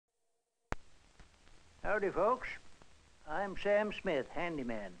Howdy, folks. I'm Sam Smith,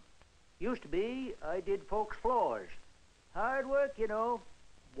 handyman. Used to be, I did folks' floors. Hard work, you know.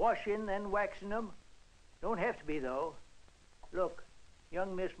 Washing, then waxing them. Don't have to be, though. Look,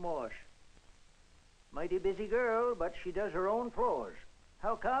 young Miss Marsh. Mighty busy girl, but she does her own floors.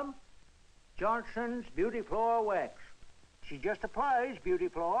 How come? Johnson's Beautiflor wax. She just applies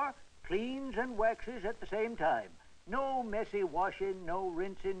Beautiflor, cleans and waxes at the same time. No messy washing, no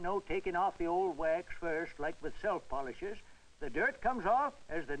rinsing, no taking off the old wax first like with self-polishers. The dirt comes off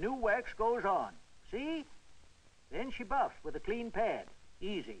as the new wax goes on. See? Then she buffs with a clean pad.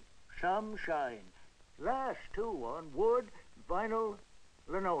 Easy. Some shine. Lasts, too, on wood, vinyl,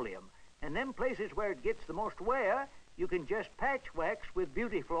 linoleum. And them places where it gets the most wear, you can just patch wax with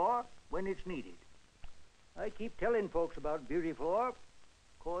Beautiflor when it's needed. I keep telling folks about Beautiflor.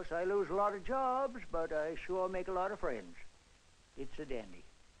 Of course, I lose a lot of jobs, but I sure make a lot of friends. It's a dandy.